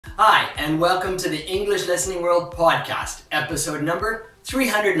Hi, and welcome to the English Listening World podcast, episode number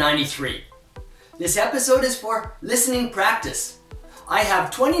 393. This episode is for listening practice. I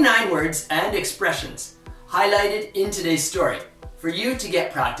have 29 words and expressions highlighted in today's story for you to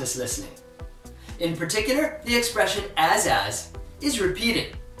get practice listening. In particular, the expression as is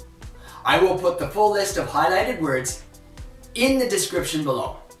repeated. I will put the full list of highlighted words in the description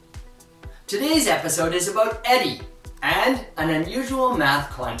below. Today's episode is about Eddie and an unusual math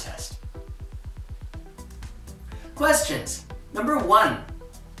contest. Questions. Number 1.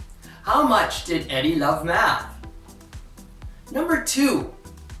 How much did Eddie love math? Number 2.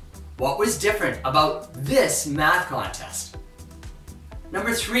 What was different about this math contest?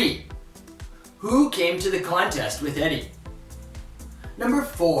 Number 3. Who came to the contest with Eddie? Number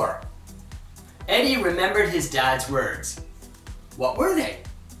 4. Eddie remembered his dad's words. What were they?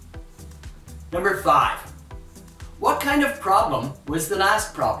 Number 5. What kind of problem was the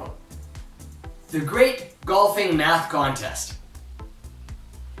last problem? The Great Golfing Math Contest.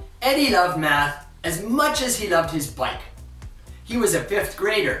 Eddie loved math as much as he loved his bike. He was a 5th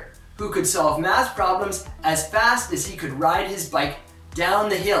grader who could solve math problems as fast as he could ride his bike down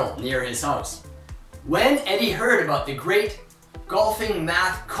the hill near his house. When Eddie heard about the Great Golfing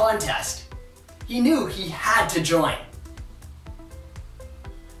Math Contest, he knew he had to join.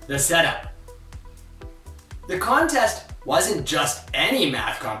 The setup. The contest wasn't just any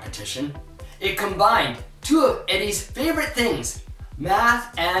math competition. It combined two of Eddie's favorite things,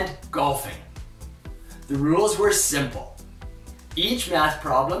 math and golfing. The rules were simple. Each math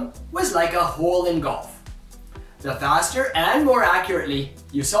problem was like a hole in golf. The faster and more accurately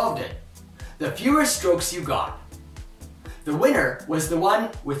you solved it, the fewer strokes you got. The winner was the one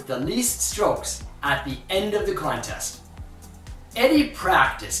with the least strokes at the end of the contest. Eddie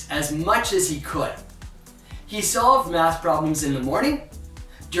practiced as much as he could. He solved math problems in the morning,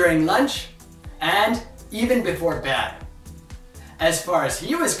 during lunch, and even before bed. As far as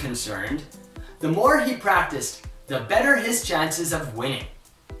he was concerned, the more he practiced, the better his chances of winning.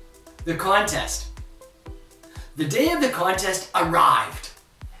 The contest. The day of the contest arrived.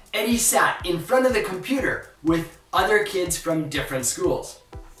 Eddie sat in front of the computer with other kids from different schools.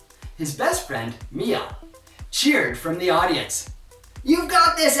 His best friend, Mia, cheered from the audience. "You've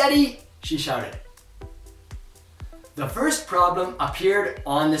got this, Eddie!" she shouted. The first problem appeared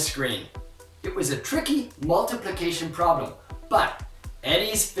on the screen. It was a tricky multiplication problem, but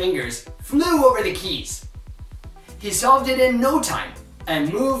Eddie's fingers flew over the keys. He solved it in no time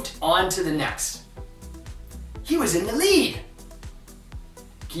and moved on to the next. He was in the lead.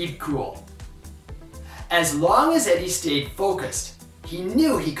 Keep cool. As long as Eddie stayed focused, he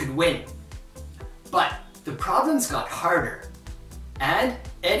knew he could win. But the problems got harder, and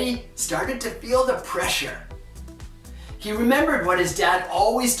Eddie started to feel the pressure. He remembered what his dad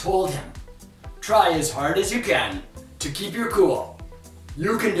always told him. Try as hard as you can to keep your cool.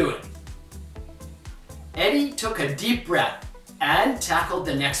 You can do it. Eddie took a deep breath and tackled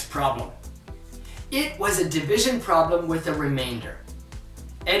the next problem. It was a division problem with a remainder.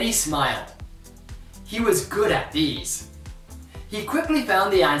 Eddie smiled. He was good at these. He quickly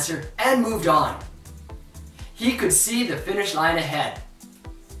found the answer and moved on. He could see the finish line ahead.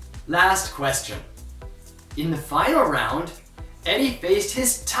 Last question. In the final round, Eddie faced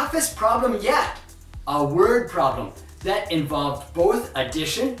his toughest problem yet, a word problem that involved both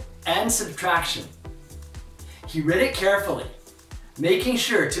addition and subtraction. He read it carefully, making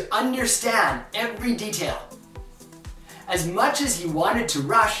sure to understand every detail. As much as he wanted to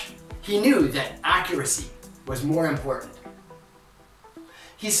rush, he knew that accuracy was more important.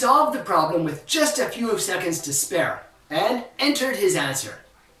 He solved the problem with just a few seconds to spare and entered his answer.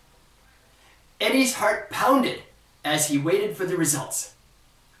 Eddie's heart pounded as he waited for the results.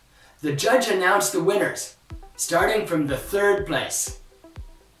 The judge announced the winners, starting from the 3rd place.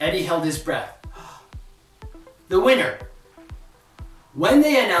 Eddie held his breath. The winner. When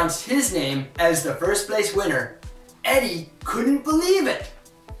they announced his name as the 1st place winner, Eddie couldn't believe it.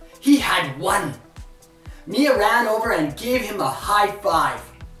 He had won. Mia ran over and gave him a high five.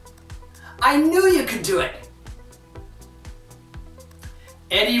 "I knew you could do it."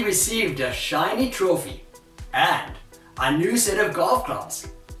 Eddie received a shiny trophy and a new set of golf clubs.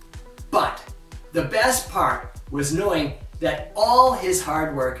 But the best part was knowing that all his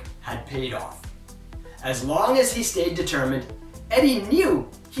hard work had paid off. As long as he stayed determined, Eddie knew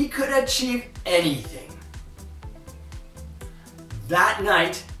he could achieve anything. That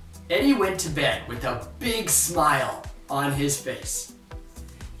night, Eddie went to bed with a big smile on his face.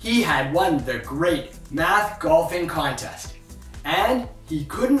 He had won the Great Math Golfing Contest, and he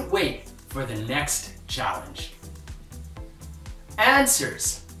couldn't wait for the next challenge.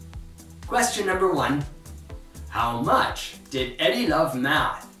 Answers. Question number 1. How much did Eddie love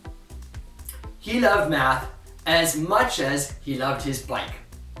math? He loved math as much as he loved his bike.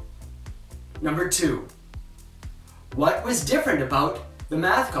 Number 2. What was different about the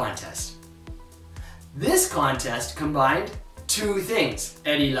math contest? This contest combined 2 things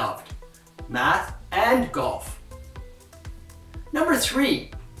Eddie loved: math and golf. Number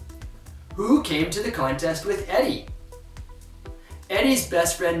 3. Who came to the contest with Eddie? Eddie's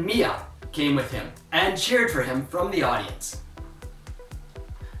best friend Mia came with him and cheered for him from the audience.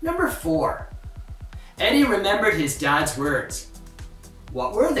 Number 4. Eddie remembered his dad's words.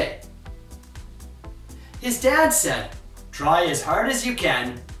 What were they? His dad said, "Try as hard as you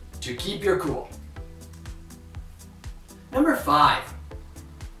can to keep your cool." Number 5.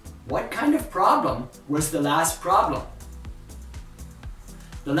 What kind of problem was the last problem?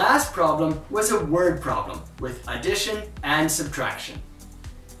 The last problem was a word problem with addition and subtraction.